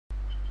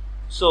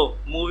So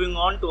moving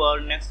on to our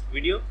next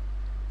video.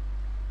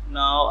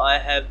 Now I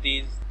have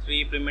these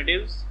three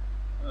primitives,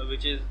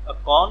 which is a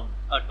cone,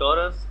 a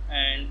torus,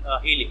 and a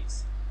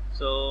helix.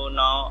 So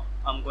now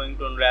I'm going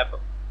to unwrap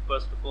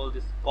first of all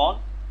this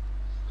cone.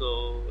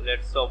 So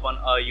let's open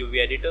our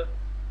UV editor.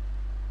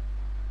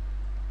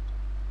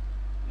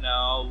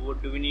 Now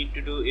what do we need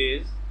to do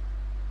is,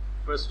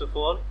 first of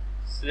all,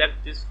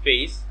 select this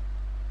face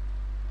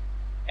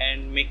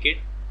and make it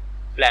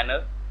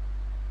planar.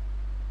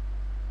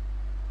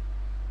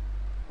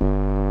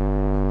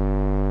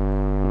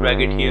 Drag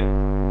it here.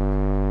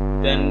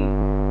 Then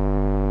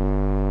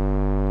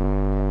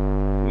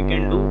we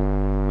can do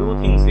two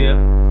things here.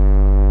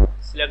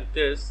 Select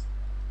this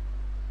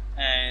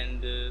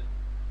and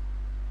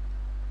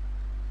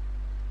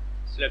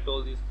select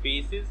all these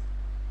faces,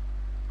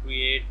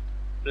 create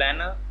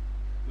planar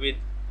with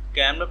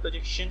camera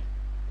projection,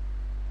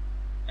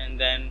 and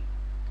then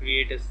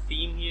create a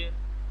seam here,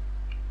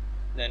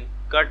 then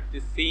cut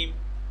the seam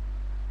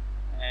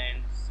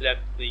and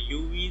select the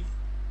UVs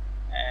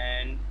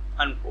and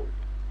unfold.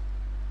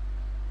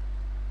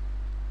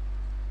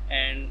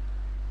 And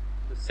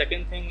the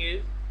second thing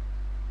is,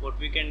 what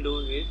we can do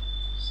is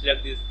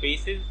select these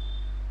faces,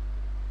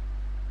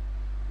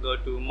 go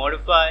to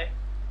modify,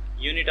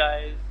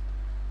 unitize,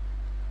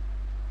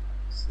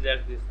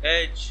 select this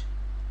edge,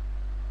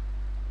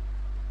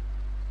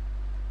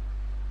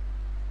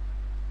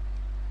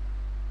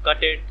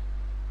 cut it,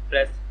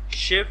 press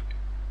shift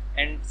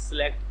and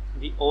select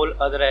the all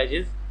other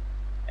edges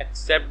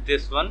except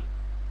this one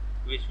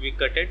which we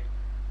cut it,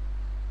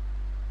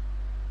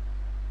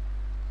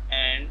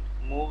 and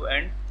move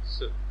and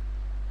so.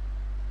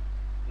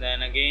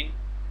 Then again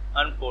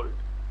unfold,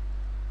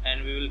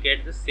 and we will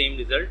get the same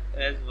result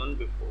as one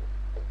before.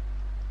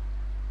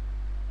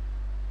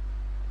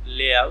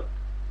 Layout,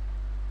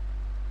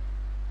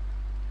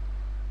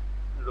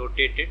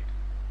 rotate it,